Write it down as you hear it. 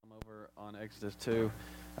Exodus 2.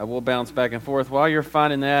 We'll bounce back and forth. While you're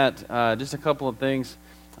finding that, just a couple of things.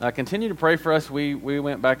 Continue to pray for us. We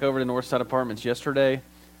went back over to Northside Apartments yesterday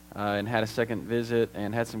and had a second visit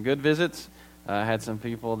and had some good visits. Had some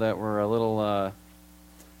people that were a little,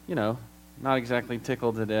 not exactly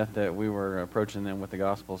tickled to death that we were approaching them with the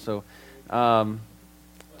gospel. So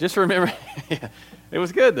just remember, it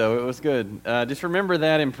was good though. It was good. Just remember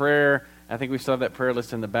that in prayer. I think we still have that prayer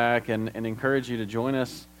list in the back and encourage you to join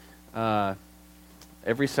us.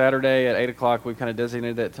 Every Saturday at 8 o'clock, we've kind of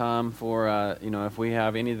designated that time for, if we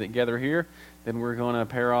have any that gather here, then we're going to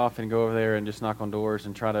pair off and go over there and just knock on doors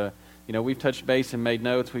and try to, we've touched base and made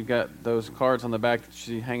notes. We've got those cards on the back that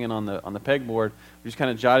you see hanging on the pegboard. We just kind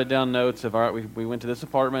of jotted down notes of, all right, we went to this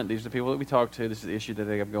apartment. These are the people that we talked to. This is the issue that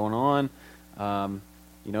they have going on.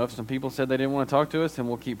 If some people said they didn't want to talk to us, then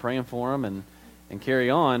we'll keep praying for them and carry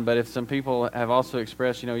on. But if some people have also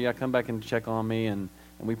expressed, come back and check on me, and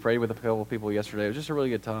we prayed with a couple of people yesterday. It was just a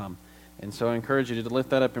really good time. And so I encourage you to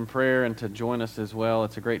lift that up in prayer and to join us as well.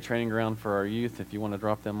 It's a great training ground for our youth if you want to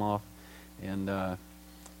drop them off. And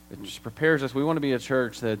it just prepares us. We want to be a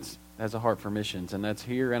church that has a heart for missions, and that's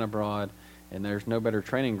here and abroad. And there's no better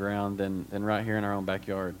training ground than right here in our own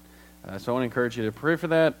backyard. So I want to encourage you to pray for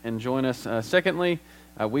that and join us. Secondly,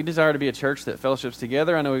 we desire to be a church that fellowships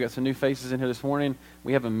together. I know we've got some new faces in here this morning.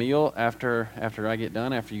 We have a meal after I get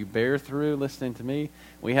done, after you bear through listening to me.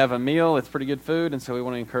 We have a meal. It's pretty good food, and so we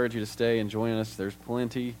want to encourage you to stay and join us. There's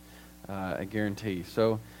plenty, I guarantee.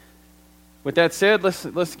 So with that said,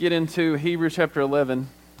 let's get into Hebrews chapter 11.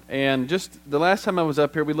 And just the last time I was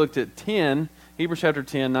up here, we looked at 10, Hebrews chapter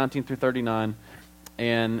 10, 19 through 39,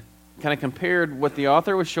 and kind of compared what the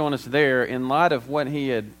author was showing us there in light of what he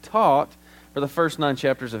had taught for the first 9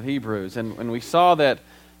 chapters of Hebrews. And we saw that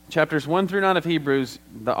chapters 1 through 9 of Hebrews,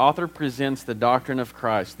 the author presents the doctrine of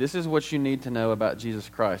Christ. This is what you need to know about Jesus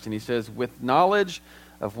Christ. And he says, with knowledge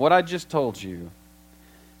of what I just told you,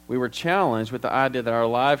 we were challenged with the idea that our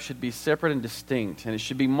lives should be separate and distinct, and it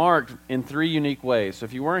should be marked in 3 unique ways. So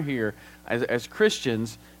if you weren't here, as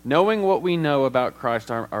Christians, knowing what we know about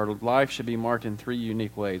Christ, our life should be marked in 3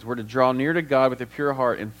 unique ways. We're to draw near to God with a pure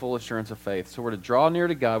heart and full assurance of faith. So we're to draw near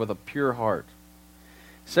to God with a pure heart.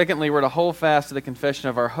 Secondly, we're to hold fast to the confession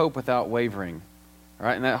of our hope without wavering. All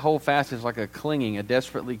right, and that hold fast is like a clinging, a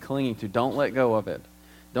desperately clinging to. Don't let go of it.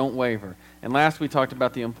 Don't waver. And last, we talked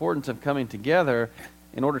about the importance of coming together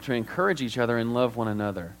in order to encourage each other and love one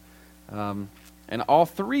another. And all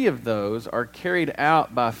 3 of those are carried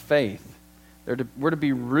out by faith. We're to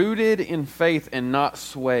be rooted in faith and not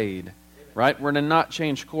swayed, right? We're to not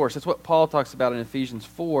change course. That's what Paul talks about in Ephesians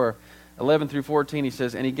 4, 11 through 14. He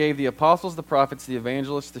says, and he gave the apostles, the prophets, the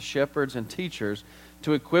evangelists, the shepherds, and teachers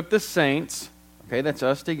to equip the saints, okay, that's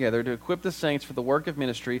us together, to equip the saints for the work of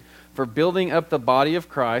ministry, for building up the body of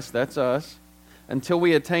Christ, that's us, until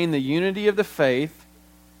we attain the unity of the faith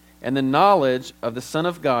and the knowledge of the Son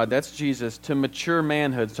of God, that's Jesus, to mature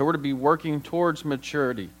manhood. So we're to be working towards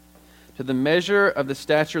maturity, to the measure of the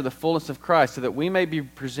stature of the fullness of Christ, so that we may be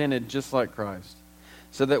presented just like Christ,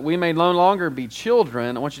 so that we may no longer be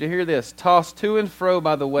children. I want you to hear this, tossed to and fro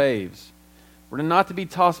by the waves. We're not to be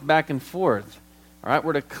tossed back and forth. All right,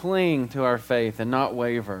 we're to cling to our faith and not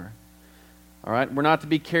waver. All right, we're not to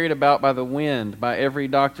be carried about by the wind, by every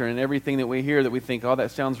doctrine and everything that we hear that we think, oh,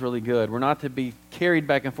 that sounds really good. We're not to be carried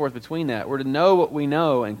back and forth between that. We're to know what we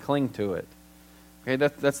know and cling to it. Okay,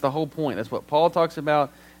 that's the whole point. That's what Paul talks about,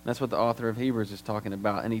 and that's what the author of Hebrews is talking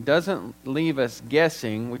about. And he doesn't leave us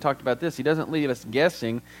guessing. We talked about this. He doesn't leave us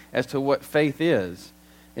guessing as to what faith is.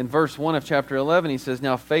 In verse 1 of chapter 11, he says,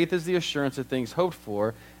 now faith is the assurance of things hoped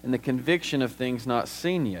for and the conviction of things not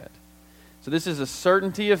seen yet. So this is a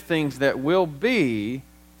certainty of things that will be,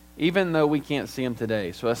 even though we can't see them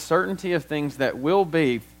today. So a certainty of things that will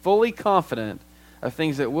be, fully confident of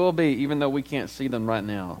things that will be, even though we can't see them right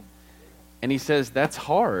now. And he says, that's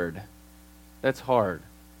hard. That's hard.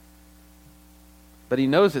 But he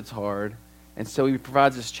knows it's hard, and so he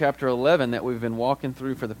provides us chapter 11 that we've been walking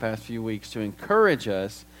through for the past few weeks to encourage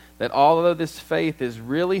us that although this faith is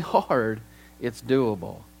really hard, it's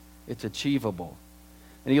doable. It's achievable.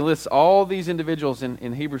 And he lists all these individuals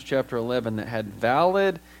in Hebrews chapter 11 that had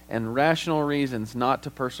valid and rational reasons not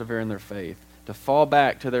to persevere in their faith, to fall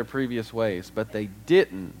back to their previous ways. But they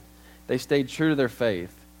didn't. They stayed true to their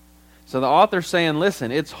faith. So the author's saying,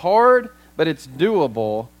 listen, it's hard, but it's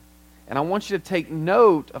doable. And I want you to take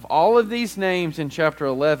note of all of these names in chapter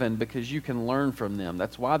 11 because you can learn from them.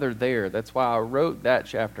 That's why they're there. That's why I wrote that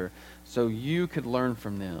chapter, so you could learn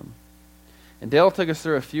from them. And Dale took us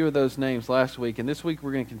through a few of those names last week, and this week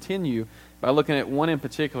we're going to continue by looking at one in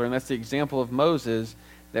particular, and that's the example of Moses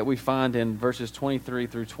that we find in verses 23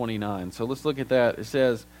 through 29. So let's look at that. It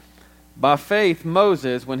says, "By faith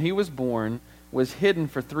Moses, when he was born, was hidden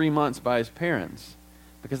for 3 months by his parents,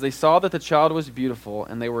 because they saw that the child was beautiful,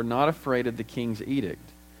 and they were not afraid of the king's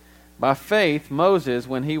edict. By faith Moses,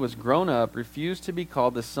 when he was grown up, refused to be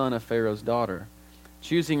called the son of Pharaoh's daughter,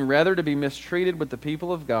 choosing rather to be mistreated with the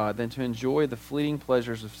people of God than to enjoy the fleeting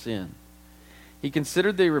pleasures of sin. He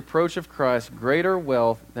considered the reproach of Christ greater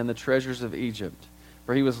wealth than the treasures of Egypt,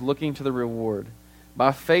 for he was looking to the reward.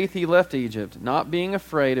 By faith he left Egypt, not being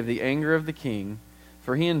afraid of the anger of the king,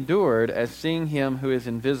 for he endured as seeing him who is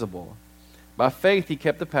invisible. By faith he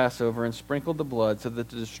kept the Passover and sprinkled the blood, so that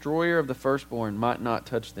the destroyer of the firstborn might not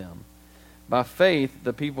touch them. By faith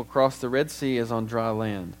the people crossed the Red Sea as on dry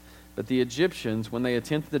land, but the Egyptians, when they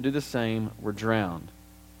attempted to do the same, were drowned."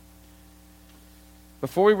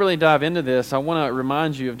 Before we really dive into this, I want to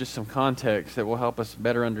remind you of just some context that will help us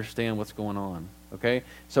better understand what's going on. Okay?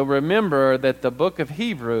 So remember that the book of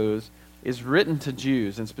Hebrews is written to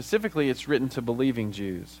Jews, and specifically it's written to believing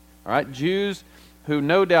Jews. All right? Jews who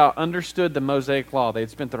no doubt understood the Mosaic Law. They had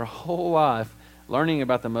spent their whole life learning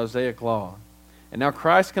about the Mosaic Law. And now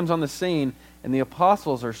Christ comes on the scene, and the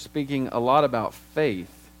apostles are speaking a lot about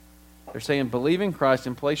faith. They're saying, believe in Christ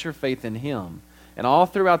and place your faith in Him. And all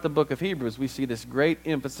throughout the book of Hebrews, we see this great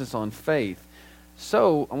emphasis on faith.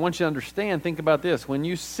 So, I want you to understand, think about this. When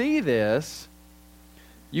you see this,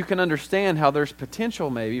 you can understand how there's potential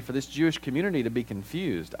maybe for this Jewish community to be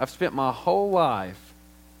confused. I've spent my whole life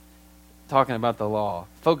talking about the law,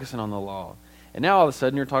 focusing on the law. And now all of a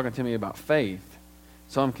sudden you're talking to me about faith.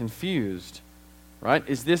 So I'm confused. Right?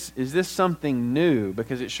 Is this something new?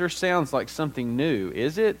 Because it sure sounds like something new.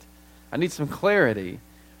 Is it? I need some clarity.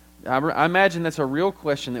 I imagine that's a real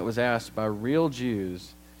question that was asked by real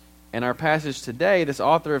Jews. And our passage today, this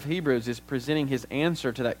author of Hebrews is presenting his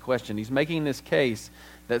answer to that question. He's making this case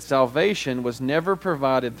that salvation was never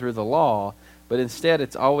provided through the law, but instead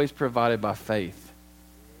it's always provided by faith.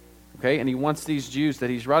 Okay? And he wants these Jews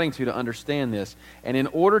that he's writing to understand this. And in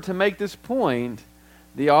order to make this point,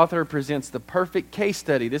 the author presents the perfect case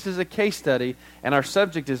study. This is a case study, and our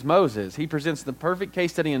subject is Moses. He presents the perfect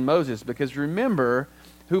case study in Moses, because remember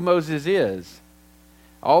who Moses is.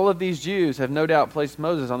 All of these Jews have no doubt placed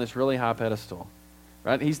Moses on this really high pedestal.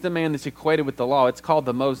 Right? He's the man that's equated with the law. It's called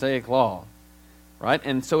the Mosaic Law. Right?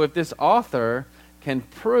 And so if this author can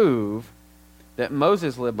prove that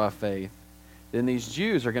Moses lived by faith, then these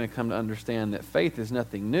Jews are going to come to understand that faith is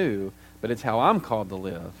nothing new, but it's how I'm called to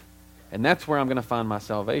live. And that's where I'm going to find my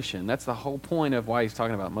salvation. That's the whole point of why he's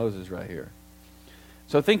talking about Moses right here.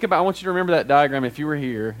 So I want you to remember that diagram, if you were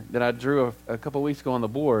here, that I drew a couple weeks ago on the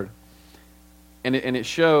board. And it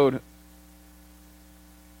showed,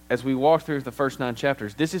 as we walked through the first 9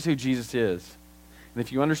 chapters, this is who Jesus is. And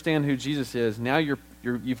if you understand who Jesus is, now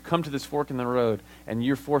you've come to this fork in the road, and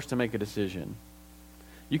you're forced to make a decision.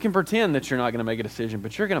 You can pretend that you're not going to make a decision,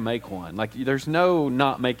 but you're going to make one. Like, there's no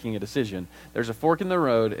not making a decision. There's a fork in the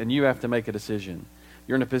road, and you have to make a decision.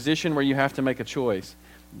 You're in a position where you have to make a choice.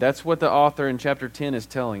 That's what the author in chapter 10 is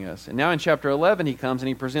telling us. And now in chapter 11, he comes and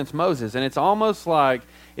he presents Moses. And it's almost like,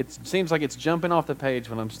 it seems like it's jumping off the page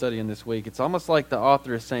when I'm studying this week. It's almost like the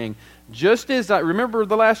author is saying, remember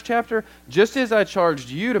the last chapter? Just as I charged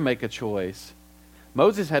you to make a choice,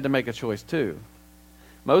 Moses had to make a choice too.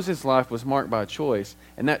 Moses' life was marked by a choice,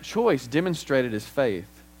 and that choice demonstrated his faith.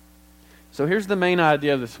 So here's the main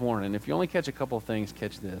idea this morning. If you only catch a couple of things,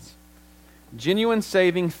 catch this. Genuine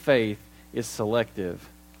saving faith is selective,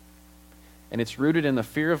 and it's rooted in the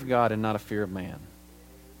fear of God and not a fear of man.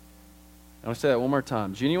 I want to say that one more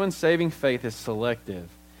time. Genuine saving faith is selective.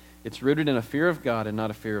 It's rooted in a fear of God and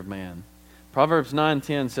not a fear of man. Proverbs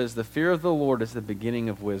 9:10 says, "The fear of the Lord is the beginning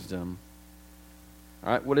of wisdom."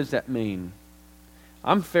 All right, what does that mean?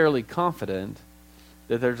 I'm fairly confident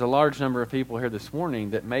that there's a large number of people here this morning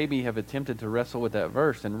that maybe have attempted to wrestle with that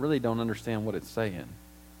verse and really don't understand what it's saying.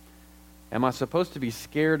 Am I supposed to be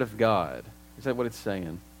scared of God? Is that what it's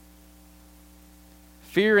saying?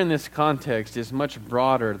 Fear in this context is much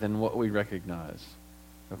broader than what we recognize.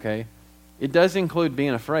 Okay? It does include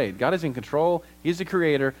being afraid. God is in control. He's the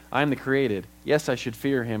creator. I am the created. Yes, I should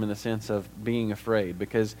fear him in the sense of being afraid,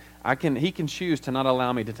 because he can choose to not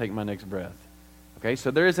allow me to take my next breath. Okay,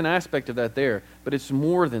 so there is an aspect of that there, but it's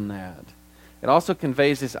more than that. It also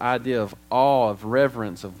conveys this idea of awe, of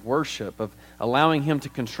reverence, of worship, of allowing him to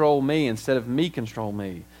control me instead of me control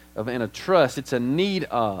me, and a trust. It's a need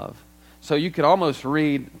of. So you could almost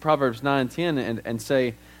read Proverbs 9:10 and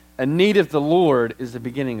say, a need of the Lord is the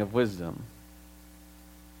beginning of wisdom.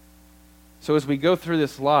 So as we go through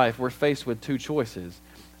this life, we're faced with two choices.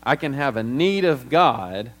 I can have a need of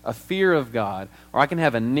God, a fear of God, or I can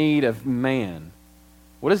have a need of man.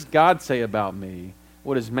 What does God say about me?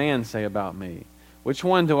 What does man say about me? Which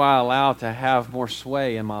one do I allow to have more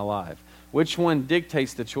sway in my life? Which one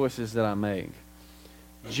dictates the choices that I make?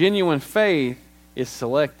 Genuine faith is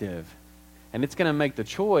selective, and it's going to make the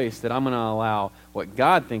choice that I'm going to allow what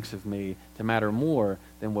God thinks of me to matter more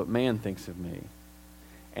than what man thinks of me.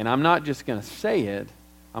 And I'm not just going to say it,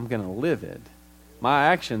 I'm going to live it. My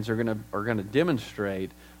actions are going to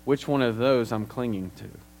demonstrate which one of those I'm clinging to.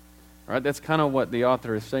 All right, that's kind of what the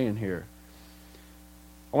author is saying here.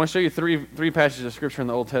 I want to show you three passages of Scripture in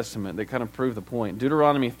the Old Testament that kind of prove the point.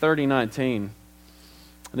 Deuteronomy 30:19,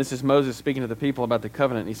 and this is Moses speaking to the people about the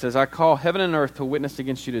covenant. He says, I call heaven and earth to witness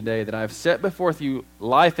against you today that I have set before you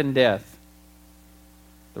life and death.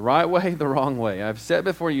 The right way, the wrong way. I have set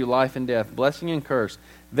before you life and death, blessing and curse.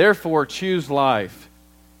 Therefore, choose life.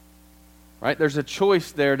 Right? There's a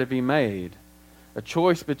choice there to be made. A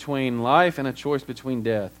choice between life and a choice between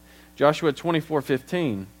death. Joshua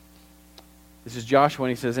 24:15. This is Joshua,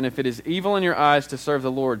 and he says, and if it is evil in your eyes to serve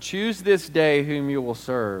the Lord, choose this day whom you will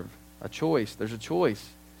serve. A choice. There's a choice.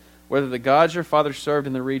 Whether the gods your fathers served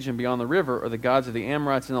in the region beyond the river or the gods of the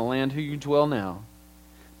Amorites in the land who you dwell now.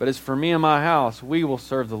 But as for me and my house, we will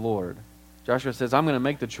serve the Lord. Joshua says, I'm going to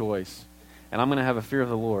make the choice, and I'm going to have a fear of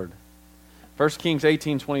the Lord. 1 Kings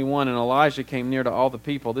 18:21, and Elijah came near to all the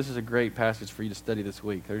people. This is a great passage for you to study this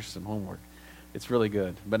week. There's some homework. It's really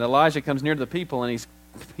good. But Elijah comes near to the people, and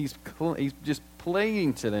he's just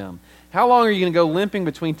pleading to them. How long are you going to go limping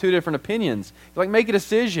between two different opinions? Like, make a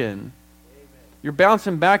decision. Amen. You're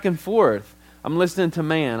bouncing back and forth. I'm listening to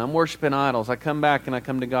man. I'm worshiping idols. I come back and I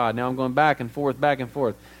come to God. Now I'm going back and forth, back and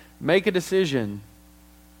forth. Make a decision.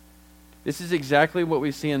 This is exactly what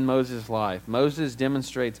we see in Moses' life. Moses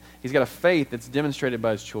demonstrates, he's got a faith that's demonstrated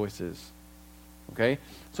by his choices. Okay?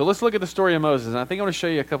 So let's look at the story of Moses. And I think I want to show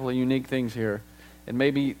you a couple of unique things here and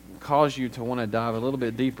maybe cause you to want to dive a little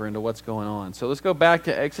bit deeper into what's going on. So let's go back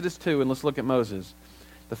to Exodus 2 and let's look at Moses.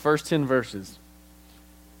 The first 10 verses.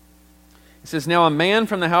 It says, now a man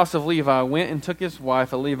from the house of Levi went and took his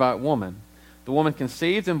wife, a Levite woman. The woman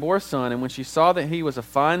conceived and bore a son, and when she saw that he was a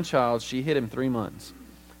fine child, she hid him 3 months.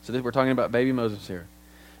 So we're talking about baby Moses here.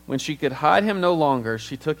 When she could hide him no longer,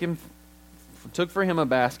 she took for him a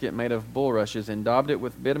basket made of bulrushes and daubed it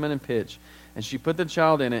with bitumen and pitch. And she put the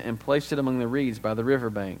child in it and placed it among the reeds by the river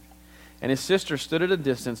bank. And his sister stood at a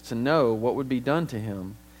distance to know what would be done to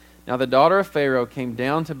him. Now the daughter of Pharaoh came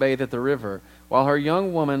down to bathe at the river. While her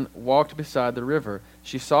young woman walked beside the river,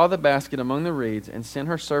 she saw the basket among the reeds and sent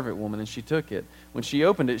her servant woman, and she took it. When she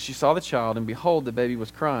opened it, she saw the child, and behold, the baby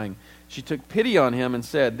was crying. She took pity on him and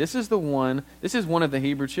said, This is one of the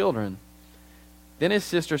Hebrew children. Then his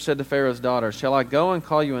sister said to Pharaoh's daughter, Shall I go and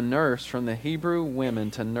call you a nurse from the Hebrew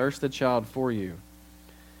women to nurse the child for you?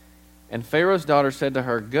 And Pharaoh's daughter said to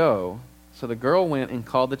her, Go. So the girl went and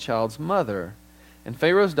called the child's mother. And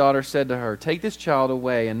Pharaoh's daughter said to her, Take this child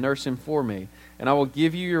away and nurse him for me, and I will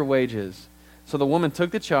give you your wages. So the woman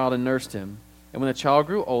took the child and nursed him. And when the child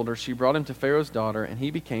grew older, she brought him to Pharaoh's daughter, and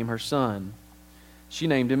he became her son. She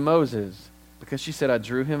named him Moses, because she said, I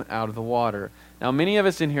drew him out of the water. Now many of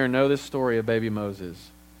us in here know this story of baby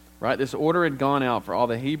Moses. Right? This order had gone out for all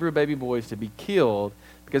the Hebrew baby boys to be killed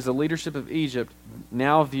because the leadership of Egypt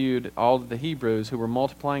now viewed all of the Hebrews who were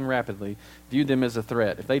multiplying rapidly, viewed them as a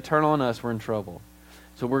threat. If they turn on us, we're in trouble.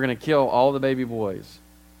 So we're going to kill all the baby boys.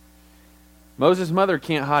 Moses' mother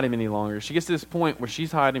can't hide him any longer. She gets to this point where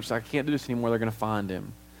she's hiding him. She's like, I can't do this anymore. They're going to find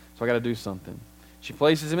him. So I got to do something. She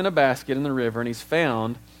places him in a basket in the river, and he's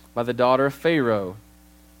found by the daughter of Pharaoh,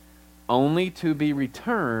 only to be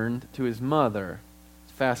returned to his mother.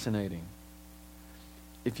 It's fascinating.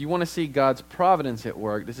 If you want to see God's providence at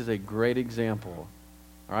work, this is a great example.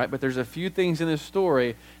 All right, but there's a few things in this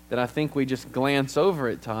story that I think we just glance over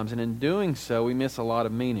at times, and in doing so, we miss a lot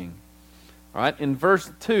of meaning. All right, in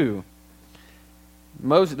verse 2,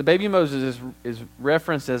 the baby Moses is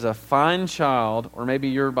referenced as a fine child, or maybe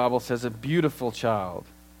your Bible says a beautiful child.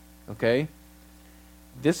 Okay?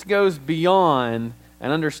 This goes beyond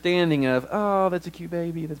an understanding of, oh, that's a cute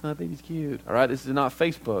baby, my baby's cute. All right, this is not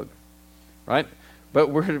Facebook. Right? But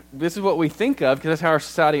this is what we think of because that's how our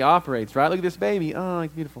society operates, right? Look at this baby. Oh,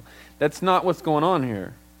 it's beautiful. That's not what's going on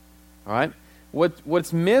here. All right?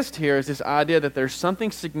 What's missed here is this idea that there's something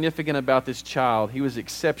significant about this child. He was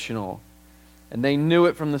exceptional. And they knew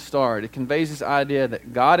it from the start. It conveys this idea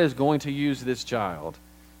that God is going to use this child.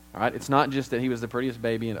 All right? It's not just that he was the prettiest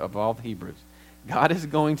baby of all the Hebrews. God is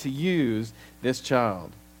going to use this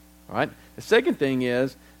child. All right? The second thing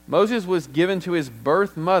is Moses was given to his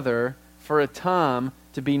birth mother for a time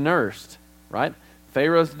to be nursed, right?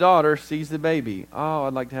 Pharaoh's daughter sees the baby. Oh,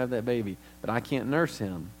 I'd like to have that baby, but I can't nurse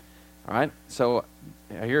him. All right? So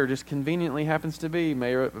here just conveniently happens to be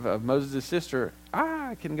Mayor of Moses' sister.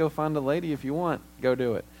 I can go find a lady if you want. Go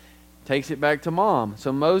do it. Takes it back to mom.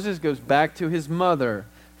 So Moses goes back to his mother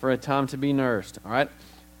for a time to be nursed. All right?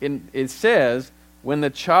 It says, when the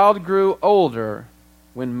child grew older,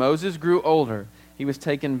 when Moses grew older, he was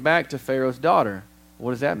taken back to Pharaoh's daughter.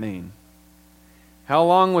 What does that mean? How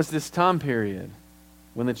long was this time period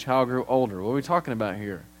when the child grew older? What are we talking about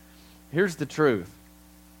here? Here's the truth.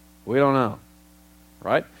 We don't know.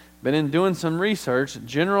 Right? But in doing some research,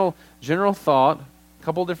 general thought, a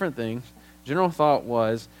couple different things. General thought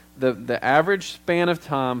was the average span of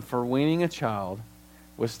time for weaning a child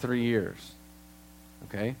was 3 years.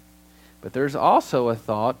 Okay? But there's also a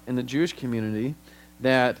thought in the Jewish community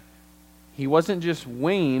that he wasn't just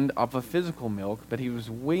weaned off of physical milk, but he was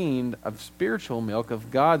weaned of spiritual milk,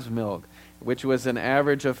 of God's milk, which was an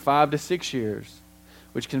average of 5 to 6 years,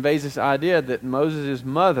 which conveys this idea that Moses'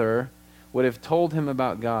 mother would have told him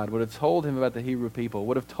about God, would have told him about the Hebrew people,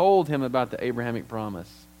 would have told him about the Abrahamic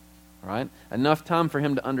promise. Right? Enough time for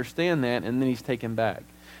him to understand that, and then he's taken back.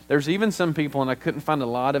 There's even some people, and I couldn't find a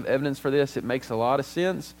lot of evidence for this. It makes a lot of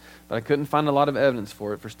sense, but I couldn't find a lot of evidence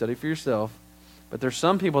for it. For study for yourself. But there's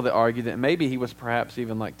some people that argue that maybe he was perhaps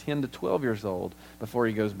even like 10 to 12 years old before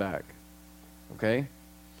he goes back. Okay?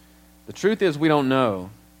 The truth is we don't know.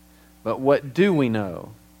 But what do we know?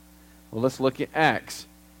 Well, let's look at Acts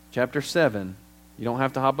chapter 7. You don't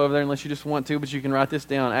have to hop over there unless you just want to, but you can write this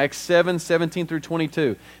down. Acts 7, 17 through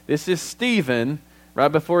 22. This is Stephen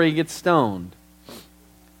right before he gets stoned.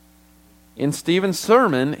 In Stephen's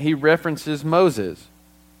sermon, he references Moses.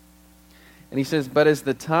 And he says, "But as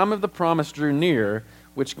the time of the promise drew near,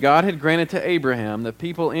 which God had granted to Abraham, the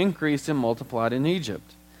people increased and multiplied in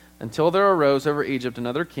Egypt, until there arose over Egypt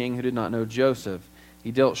another king who did not know Joseph.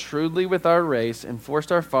 He dealt shrewdly with our race and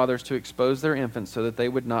forced our fathers to expose their infants so that they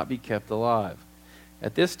would not be kept alive.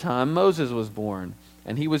 At this time Moses was born,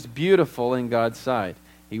 and he was beautiful in God's sight.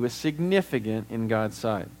 He was significant in God's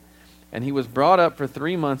sight. And he was brought up for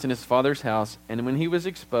 3 months in his father's house, and when he was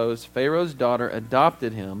exposed, Pharaoh's daughter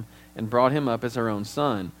adopted him and brought him up as her own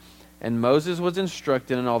son. And Moses was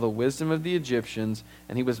instructed in all the wisdom of the Egyptians,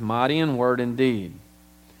 and he was mighty in word and deed."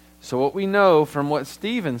 So what we know from what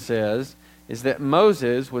Stephen says is that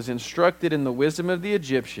Moses was instructed in the wisdom of the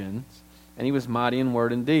Egyptians, and he was mighty in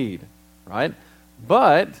word and deed. Right?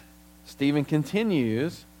 But Stephen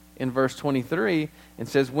continues in verse 23 and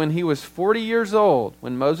says, when he was 40 years old,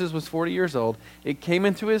 when Moses was 40 years old, it came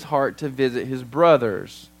into his heart to visit his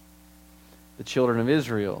brothers, the children of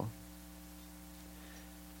Israel.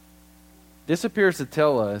 This appears to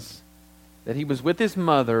tell us that he was with his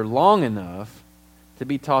mother long enough to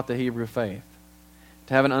be taught the Hebrew faith,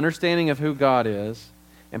 to have an understanding of who God is,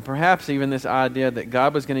 and perhaps even this idea that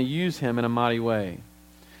God was going to use him in a mighty way.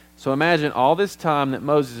 So imagine all this time that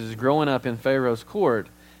Moses is growing up in Pharaoh's court,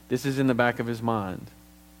 this is in the back of his mind.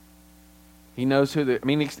 He knows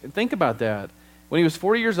think about that. When he was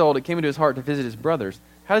 40 years old, it came into his heart to visit his brothers.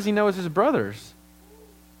 How does he know it's his brothers?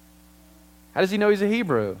 How does he know he's a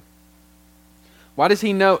Hebrew? Why does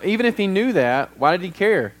he know, even if he knew that, why did he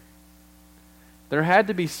care? There had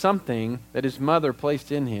to be something that his mother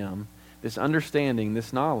placed in him, this understanding,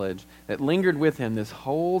 this knowledge, that lingered with him this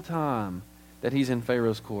whole time that he's in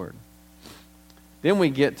Pharaoh's court. Then we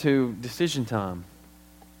get to decision time.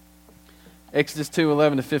 Exodus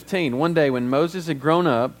 2:11 to 15. One day when Moses had grown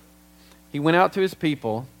up, he went out to his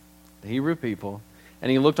people, the Hebrew people,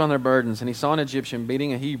 and he looked on their burdens, and he saw an Egyptian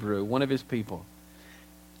beating a Hebrew, one of his people.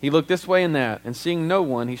 He looked this way and that, and seeing no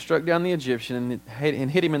one, he struck down the Egyptian and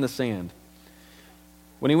hit him in the sand.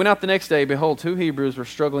 When he went out the next day, behold, 2 Hebrews were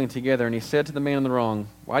struggling together, and he said to the man in the wrong,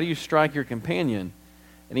 "Why do you strike your companion?"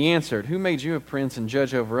 And he answered, "Who made you a prince and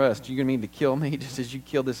judge over us? Do you mean to kill me just as you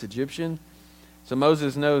killed this Egyptian?" So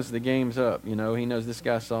Moses knows the game's up. He knows this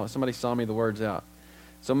guy somebody saw me the words out.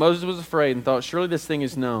 So Moses was afraid and thought, surely this thing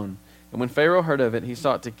is known. And when Pharaoh heard of it, he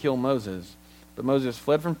sought to kill Moses. But Moses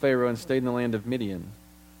fled from Pharaoh and stayed in the land of Midian.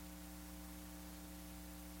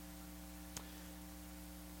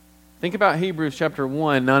 Think about Hebrews chapter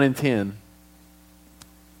 1, 9 and 10.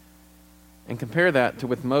 And compare that to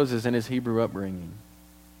with Moses and his Hebrew upbringing.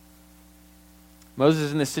 Moses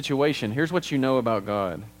is in this situation. Here's what you know about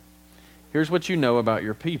God. Here's what you know about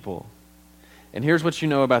your people. And here's what you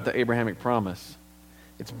know about the Abrahamic promise.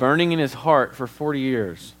 It's burning in his heart for 40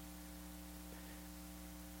 years.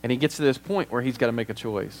 And he gets to this point where he's got to make a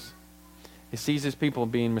choice. He sees his people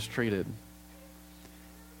being mistreated.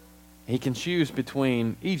 He can choose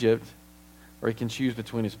between Egypt or he can choose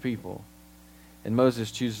between his people. And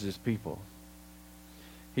Moses chooses his people.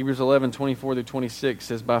 Hebrews 11:24-26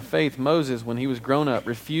 says, "By faith Moses, when he was grown up,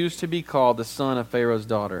 refused to be called the son of Pharaoh's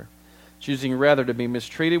daughter, choosing rather to be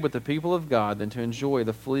mistreated with the people of God than to enjoy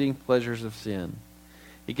the fleeting pleasures of sin.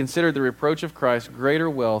 He considered the reproach of Christ greater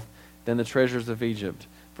wealth than the treasures of Egypt,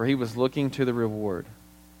 for he was looking to the reward."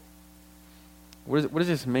 What does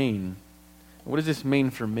this mean? What does this mean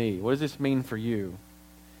for me? What does this mean for you?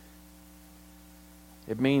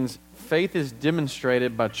 It means faith is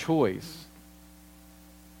demonstrated by choice.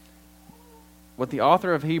 What the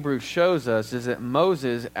author of Hebrews shows us is that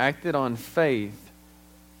Moses acted on faith,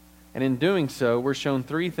 and in doing so, we're shown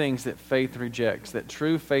three things that faith rejects, that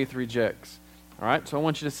true faith rejects. All right, so I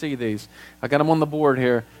want you to see these. I got them on the board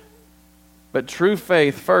here. But true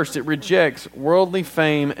faith, first, it rejects worldly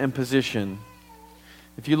fame and position.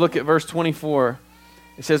 If you look at verse 24,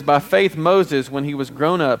 it says, "By faith Moses, when he was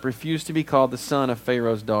grown up, refused to be called the son of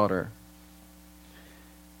Pharaoh's daughter."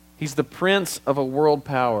 He's the prince of a world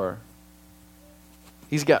power.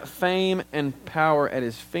 He's got fame and power at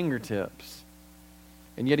his fingertips,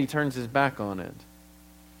 and yet he turns his back on it.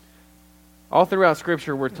 All throughout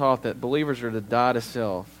Scripture, we're taught that believers are to die to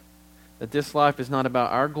self, that this life is not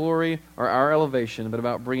about our glory or our elevation, but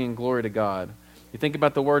about bringing glory to God. You think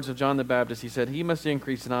about the words of John the Baptist. He said, "He must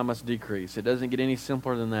increase and I must decrease." It doesn't get any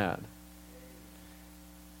simpler than that.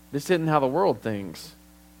 This isn't how the world thinks.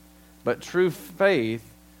 But true faith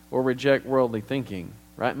will reject worldly thinking.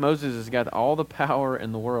 Right? Moses has got all the power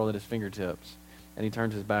in the world at his fingertips, and he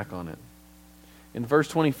turns his back on it. In verse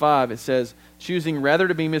 25, it says, "Choosing rather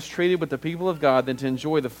to be mistreated with the people of God than to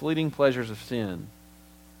enjoy the fleeting pleasures of sin."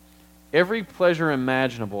 Every pleasure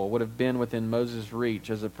imaginable would have been within Moses'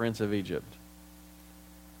 reach as a prince of Egypt.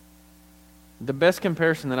 The best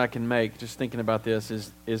comparison that I can make, just thinking about this,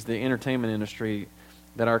 is the entertainment industry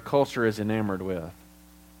that our culture is enamored with.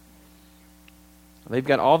 They've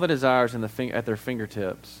got all the desires at their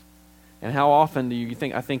fingertips. And how often do you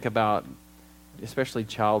think, I think about, especially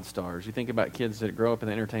child stars, you think about kids that grow up in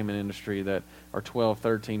the entertainment industry that are 12,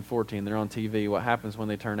 13, 14, they're on TV. What happens when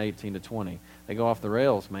they turn 18 to 20? They go off the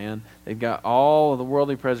rails, man. They've got all of the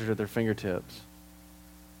worldly pleasures at their fingertips.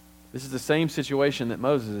 This is the same situation that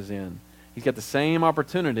Moses is in. He's got the same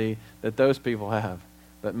opportunity that those people have,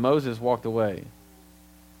 but Moses walked away.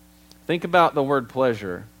 Think about the word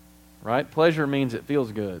pleasure, right? Pleasure means it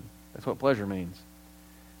feels good. That's what pleasure means.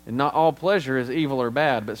 And not all pleasure is evil or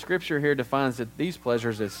bad, but Scripture here defines that these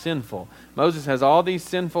pleasures as sinful. Moses has all these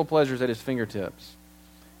sinful pleasures at his fingertips.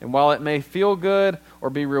 And while it may feel good or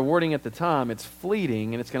be rewarding at the time, it's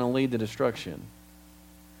fleeting and it's going to lead to destruction.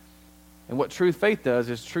 And what true faith does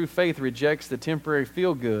is true faith rejects the temporary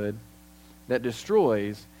feel-good that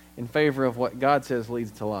destroys in favor of what God says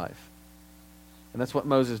leads to life. And that's what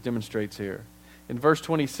Moses demonstrates here. In verse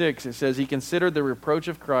 26, it says, "He considered the reproach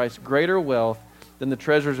of Christ greater wealth than the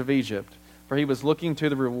treasures of Egypt, for he was looking to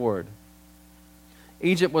the reward."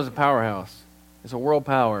 Egypt was a powerhouse. It's a world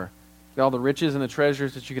power. With all the riches and the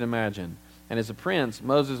treasures that you can imagine. And as a prince,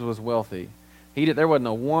 Moses was wealthy. There wasn't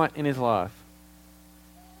a want in his life.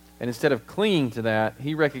 And instead of clinging to that,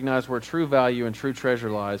 he recognized where true value and true treasure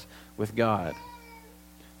lies with God.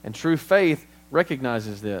 And true faith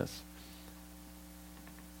recognizes this.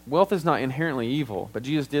 Wealth is not inherently evil, but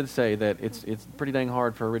Jesus did say that it's pretty dang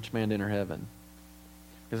hard for a rich man to enter heaven,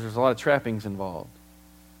 because there's a lot of trappings involved.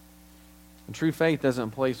 And true faith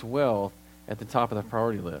doesn't place wealth at the top of the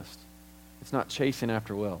priority list. It's not chasing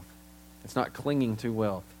after wealth. It's not clinging to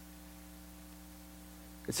wealth.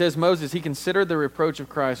 It says, Moses, he considered the reproach of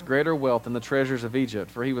Christ greater wealth than the treasures of Egypt,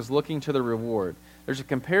 for he was looking to the reward. There's a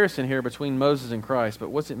comparison here between Moses and Christ, but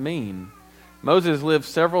what's it mean? Moses lived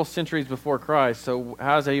several centuries before Christ, so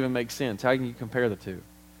how does that even make sense? How can you compare the two?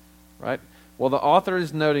 Right? Well, the author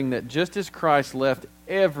is noting that just as Christ left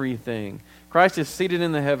everything, Christ is seated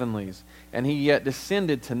in the heavenlies, and he yet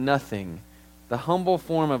descended to nothing, the humble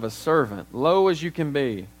form of a servant, low as you can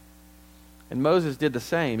be. And Moses did the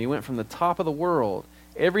same. He went from the top of the world,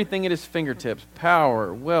 everything at his fingertips,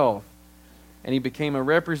 power, wealth, and he became a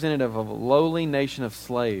representative of a lowly nation of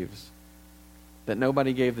slaves that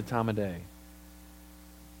nobody gave the time of day.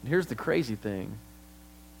 And here's the crazy thing.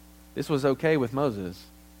 This was okay with Moses.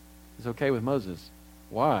 It's okay with Moses.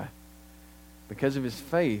 Why? Because of his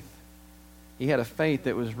faith. He had a faith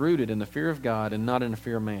that was rooted in the fear of God and not in the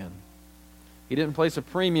fear of man. He didn't place a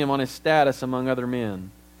premium on his status among other men.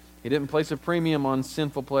 He didn't place a premium on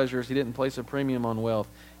sinful pleasures. He didn't place a premium on wealth.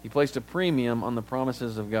 He placed a premium on the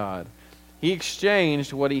promises of God. He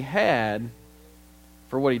exchanged what he had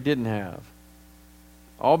for what he didn't have.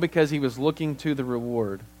 All because he was looking to the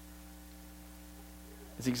reward.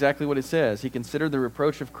 It's exactly what it says. He considered the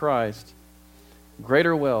reproach of Christ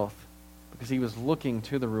greater wealth because he was looking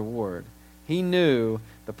to the reward. He knew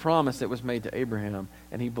the promise that was made to Abraham,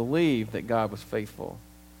 and he believed that God was faithful.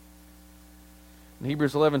 In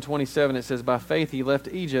Hebrews 11:27 it says, "By faith he left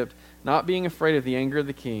Egypt, not being afraid of the anger of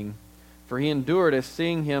the king, for he endured as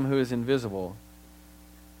seeing him who is invisible."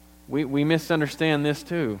 We misunderstand this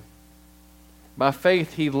too. By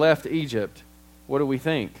faith he left Egypt. What do we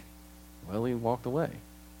think? Well, he walked away.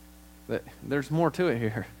 There's more to it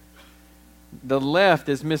here. The left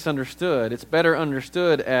is misunderstood. It's better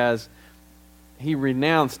understood as he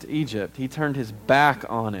renounced Egypt. He turned his back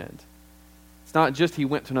on it. It's not just he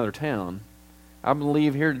went to another town. I'm going to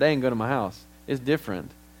leave here today and go to my house. It's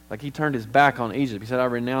different. Like he turned his back on Egypt. He said, "I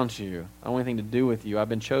renounce you. I don't want anything to do with you. I've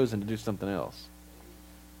been chosen to do something else."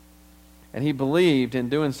 And he believed in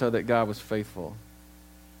doing so that God was faithful.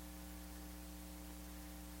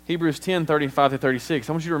 Hebrews 10:35-36.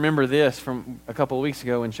 I want you to remember this from a couple of weeks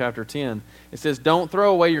ago in chapter 10. It says, "Don't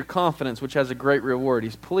throw away your confidence, which has a great reward."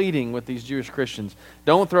 He's pleading with these Jewish Christians.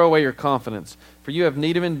 Don't throw away your confidence, for you have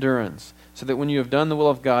need of endurance, so that when you have done the will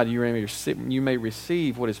of God, you may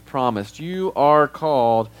receive what is promised. You are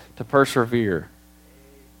called to persevere.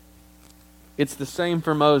 It's the same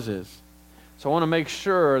for Moses. So I want to make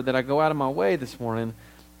sure that I go out of my way this morning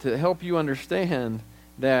to help you understand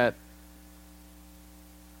that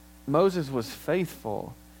Moses was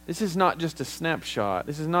faithful. This is not just a snapshot.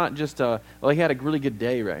 This is not just he had a really good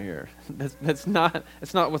day right here. That's not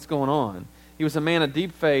what's going on. He was a man of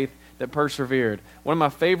deep faith that persevered. One of my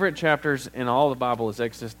favorite chapters in all the Bible is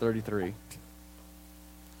Exodus 33.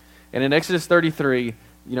 And in Exodus 33,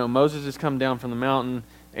 Moses has come down from the mountain.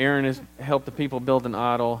 Aaron has helped the people build an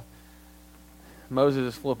idol.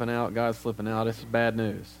 Moses is flipping out. God's flipping out. This is bad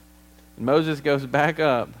news. And Moses goes back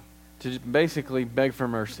up to basically beg for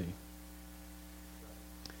mercy.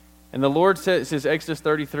 And the Lord says, it says Exodus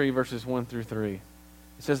 33 verses 1-3. It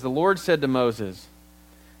says, "The Lord said to Moses,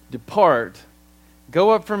 'Depart,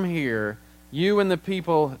 go up from here, you and the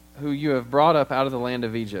people who you have brought up out of the land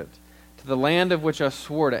of Egypt, to the land of which I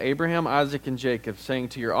swore to Abraham, Isaac, and Jacob, saying,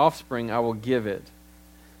 to your offspring I will give it.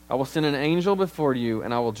 I will send an angel before you,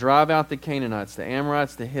 and I will drive out the Canaanites, the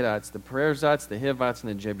Amorites, the Hittites, the Perizzites, the Hivites, and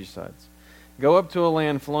the Jebusites. Go up to a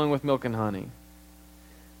land flowing with milk and honey.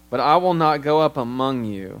 But I will not go up among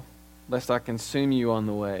you, lest I consume you on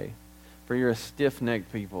the way, for you're a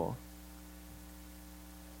stiff-necked people.'"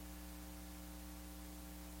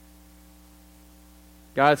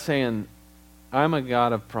 God's saying, I'm a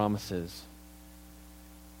God of promises.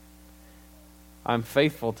 I'm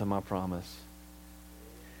faithful to my promise.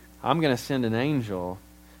 I'm going to send an angel,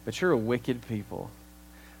 but you're a wicked people.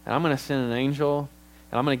 And I'm going to send an angel,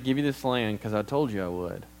 and I'm going to give you this land because I told you I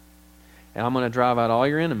would. And I'm going to drive out all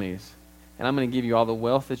your enemies, and I'm going to give you all the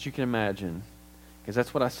wealth that you can imagine, because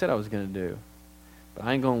that's what I said I was going to do. But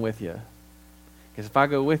I ain't going with you, because if I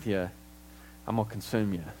go with you, I'm going to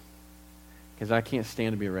consume you, because I can't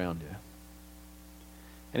stand to be around you.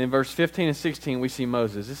 And in verse 15 and 16, we see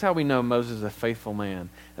Moses. This is how we know Moses is a faithful man,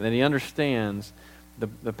 and that he understands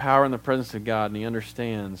the power and the presence of God, and he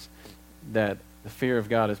understands that the fear of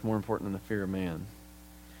God is more important than the fear of man.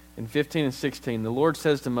 In 15 and 16, the Lord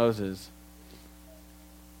says to Moses,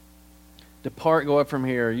 "Depart, go up from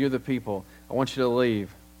here, you the people. I want you to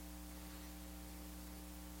leave."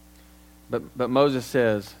 But Moses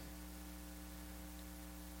says,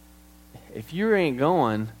 "If you ain't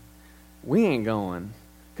going, we ain't going.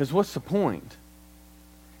 Because what's the point?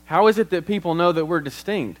 How is it that people know that we're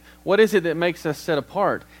distinct? What is it that makes us set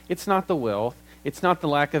apart? It's not the wealth. It's not the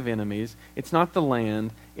lack of enemies. It's not the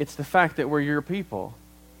land. It's the fact that we're your people.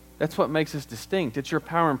 That's what makes us distinct. It's your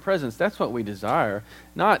power and presence. That's what we desire.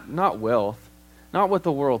 Not wealth. Not what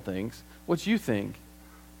the world thinks. What you think."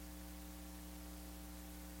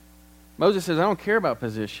 Moses says, "I don't care about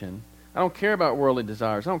position. I don't care about worldly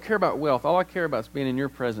desires. I don't care about wealth. All I care about is being in your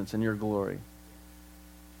presence and your glory."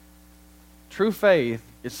 True faith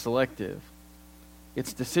is selective.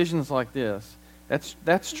 It's decisions like this.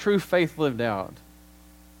 That's true faith lived out.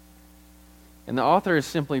 And the author is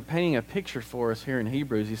simply painting a picture for us here in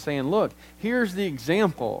Hebrews. He's saying, look, here's the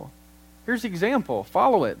example. Here's the example.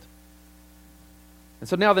 Follow it. And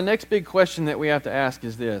so now the next big question that we have to ask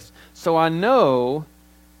is this. So I know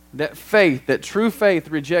that true faith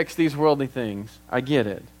rejects these worldly things. I get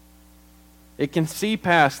it. It can see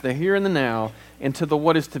past the here and the now into the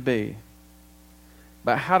what is to be.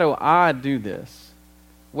 But how do I do this?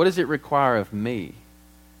 What does it require of me?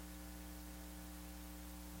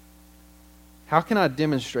 How can I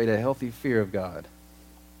demonstrate a healthy fear of God?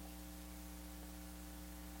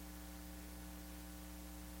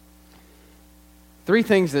 Three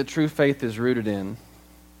things that true faith is rooted in.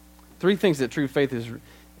 Three things that true faith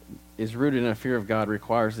is rooted in a fear of God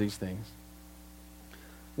requires these things.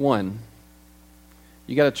 One,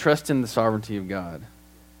 you got to trust in the sovereignty of God.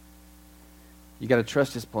 You got to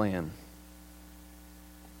trust His plan.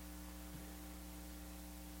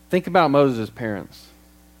 Think about Moses' parents.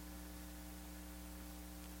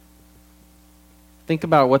 Think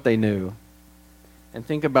about what they knew. And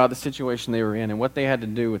think about the situation they were in and what they had to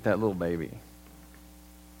do with that little baby.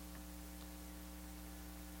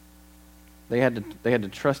 They had to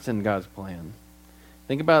trust in God's plan.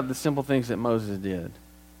 Think about the simple things that Moses did.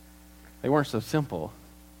 They weren't so simple.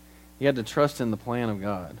 He had to trust in the plan of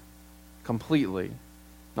God completely.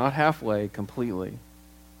 Not halfway, completely.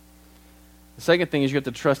 The second thing is you have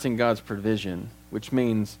to trust in God's provision, which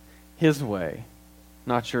means His way,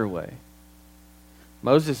 not your way.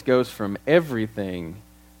 Moses goes from everything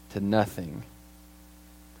to nothing.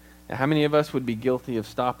 Now, how many of us would be guilty of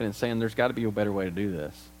stopping and saying, there's got to be a better way to do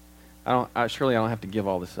this? Surely I don't have to give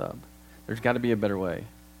all this up. There's got to be a better way.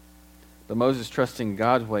 But Moses trusting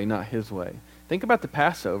God's way, not his way. Think about the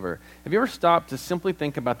Passover. Have you ever stopped to simply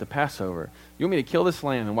think about the Passover? You want me to kill this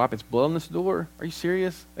lamb and wipe its blood on this door? Are you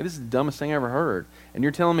serious? Like, this is the dumbest thing I ever heard. And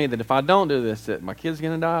you're telling me that if I don't do this, that my kid's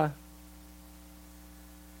going to die?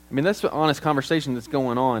 I mean, that's the honest conversation that's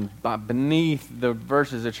going on beneath the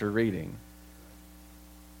verses that you're reading.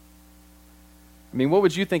 I mean, what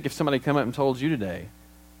would you think if somebody come up and told you today,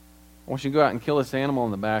 I want you to go out and kill this animal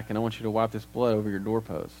in the back, and I want you to wipe this blood over your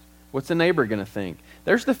doorpost? What's the neighbor going to think?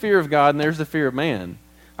 There's the fear of God, and there's the fear of man.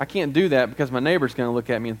 I can't do that because my neighbor's going to look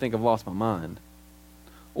at me and think I've lost my mind.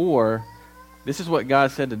 Or, this is what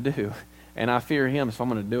God said to do, and I fear Him, so I'm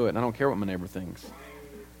going to do it, and I don't care what my neighbor thinks.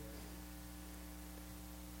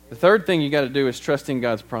 The third thing you got to do is trust in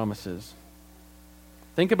God's promises.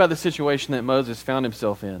 Think about the situation that Moses found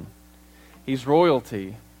himself in. He's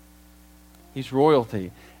royalty. He's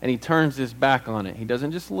royalty. And he turns his back on it. He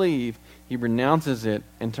doesn't just leave. He renounces it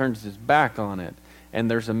and turns his back on it.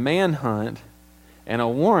 And there's a manhunt and a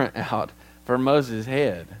warrant out for Moses'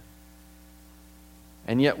 head.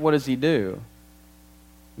 And yet what does he do?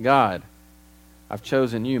 God, I've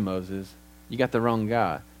chosen you, Moses. You got the wrong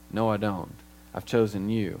guy. No, I don't. I've chosen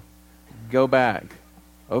you. Go back.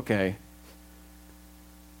 Okay.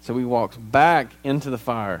 So he walks back into the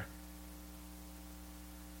fire.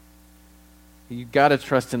 You've got to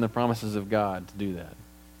trust in the promises of God to do that.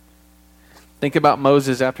 Think about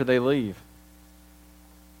Moses after they leave.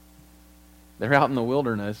 They're out in the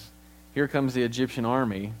wilderness. Here comes the Egyptian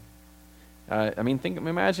army.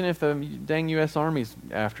 Imagine if the dang U.S. Army's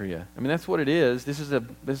after you. I mean, that's what it is. This is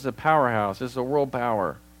a powerhouse. This is a world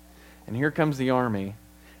power. And here comes the army,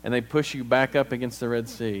 and they push you back up against the Red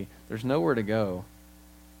Sea. There's nowhere to go.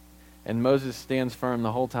 And Moses stands firm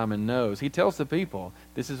the whole time and knows. He tells the people,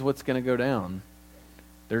 this is what's going to go down.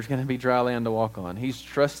 There's going to be dry land to walk on. He's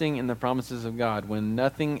trusting in the promises of God when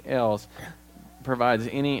nothing else provides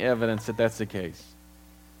any evidence that that's the case.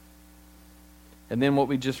 And then what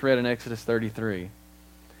we just read in Exodus 33,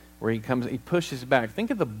 where he pushes back. Think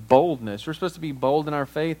of the boldness. We're supposed to be bold in our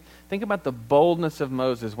faith. Think about the boldness of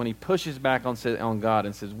Moses when he pushes back on God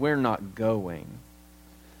and says, we're not going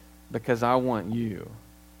because I want you.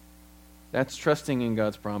 That's trusting in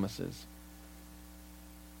God's promises.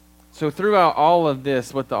 So throughout all of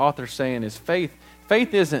this, what the author's saying is faith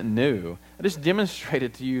isn't new. I just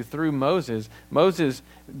demonstrated to you through Moses. Moses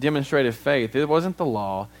demonstrated faith. It wasn't the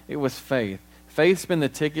law. It was faith. Faith's been the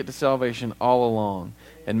ticket to salvation all along.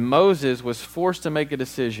 And Moses was forced to make a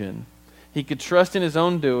decision. He could trust in his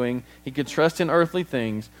own doing. He could trust in earthly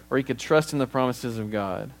things. Or he could trust in the promises of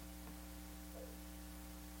God.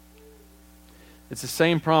 It's the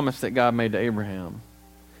same promise that God made to Abraham.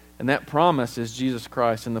 And that promise is Jesus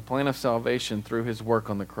Christ and the plan of salvation through His work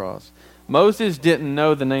on the cross. Moses didn't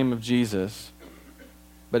know the name of Jesus,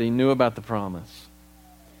 but he knew about the promise.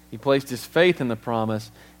 He placed his faith in the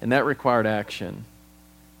promise, and that required action.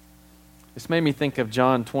 This made me think of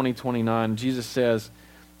John 20:29. Jesus says,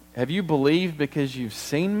 have you believed because you've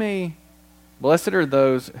seen me? Blessed are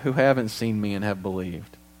those who haven't seen me and have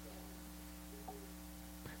believed.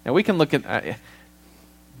 Now we can look at...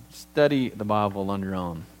 study the Bible on your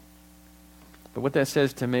own. But what that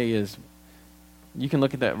says to me is you can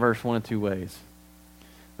look at that verse one of two ways.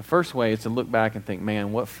 The first way is to look back and think,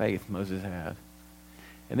 man, what faith Moses had.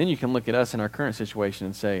 And then you can look at us in our current situation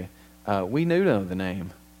and say, we do know the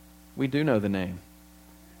name. We do know the name.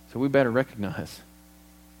 So we better recognize.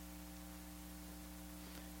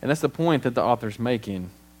 And that's the point that the author's making.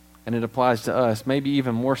 And it applies to us, maybe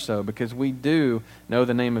even more so, because we do know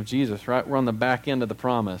the name of Jesus, right? We're on the back end of the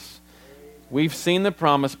promise. We've seen the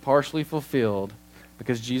promise partially fulfilled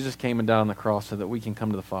because Jesus came and died on the cross so that we can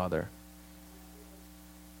come to the Father.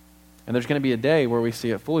 And there's going to be a day where we see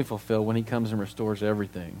it fully fulfilled when he comes and restores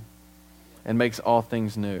everything and makes all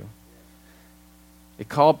things new.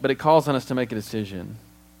 But it calls on us to make a decision.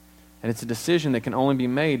 And it's a decision that can only be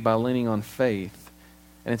made by leaning on faith.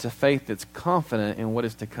 And it's a faith that's confident in what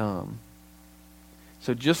is to come.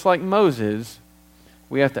 So just like Moses,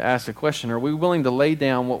 we have to ask the question, are we willing to lay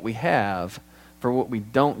down what we have for what we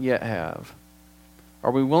don't yet have? Are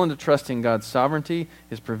we willing to trust in God's sovereignty,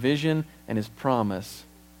 his provision, and his promise?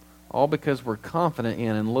 All because we're confident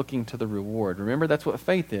in and looking to the reward. Remember, that's what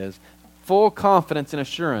faith is. Full confidence and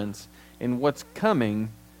assurance in what's coming,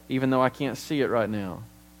 even though I can't see it right now.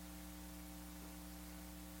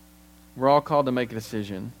 We're all called to make a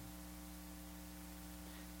decision.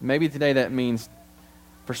 Maybe today that means,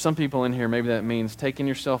 for some people in here, maybe that means taking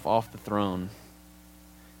yourself off the throne.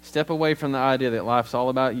 Step away from the idea that life's all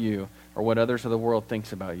about you or what others of the world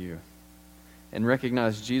thinks about you. And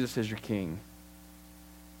recognize Jesus as your King.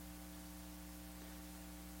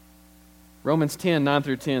 Romans 10, 9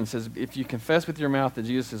 through 10 says, if you confess with your mouth that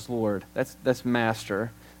Jesus is Lord, that's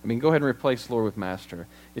master. I mean, go ahead and replace Lord with master.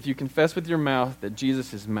 If you confess with your mouth that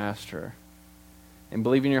Jesus is master and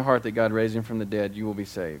believe in your heart that God raised him from the dead, you will be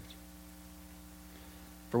saved.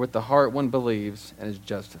 For with the heart one believes and is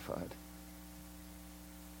justified.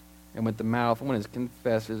 And with the mouth one is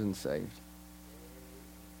confesses and saved.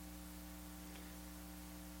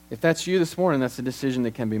 If that's you this morning, that's a decision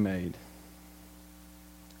that can be made.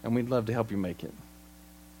 And we'd love to help you make it.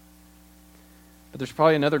 But there's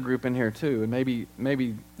probably another group in here too, and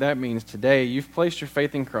maybe that means today you've placed your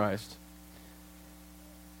faith in Christ,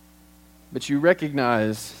 but you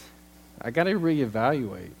recognize, I got to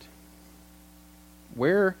reevaluate.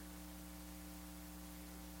 Where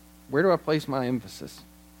do I place my emphasis?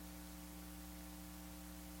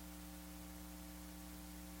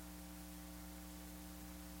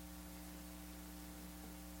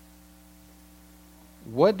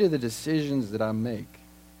 What do the decisions that I make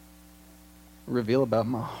reveal about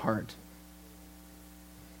my heart?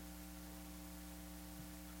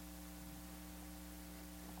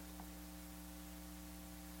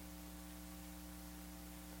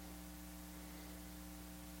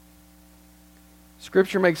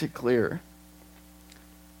 Scripture makes it clear.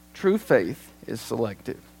 True faith is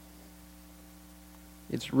selective.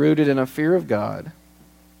 It's rooted in a fear of God,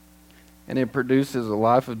 and it produces a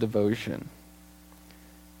life of devotion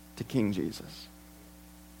to King Jesus.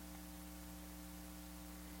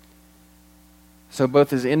 So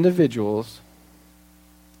both as individuals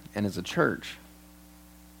and as a church,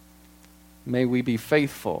 may we be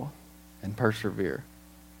faithful and persevere.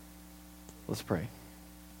 Let's pray.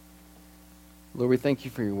 Lord, we thank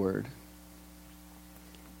you for your word.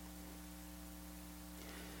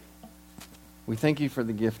 We thank you for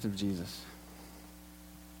the gift of Jesus.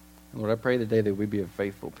 Lord, I pray today that we be a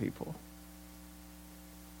faithful people.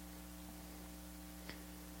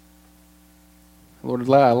 Lord,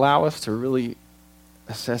 allow us to really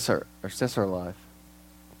assess our life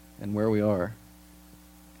and where we are,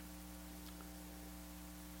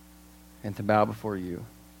 and to bow before you.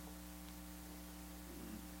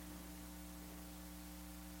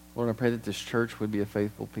 Lord, I pray that this church would be a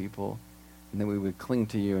faithful people and that we would cling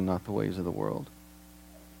to you and not the ways of the world.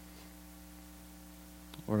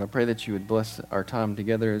 Lord, I pray that you would bless our time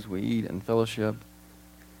together as we eat and fellowship.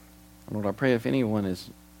 Lord, I pray if anyone is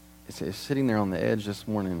sitting there on the edge this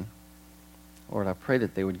morning, Lord, I pray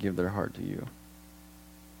that they would give their heart to you.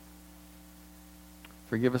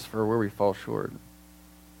 Forgive us for where we fall short.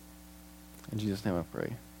 In Jesus' name I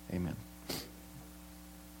pray. Amen.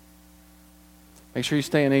 Make sure you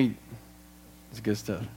stay and eat. It's good stuff.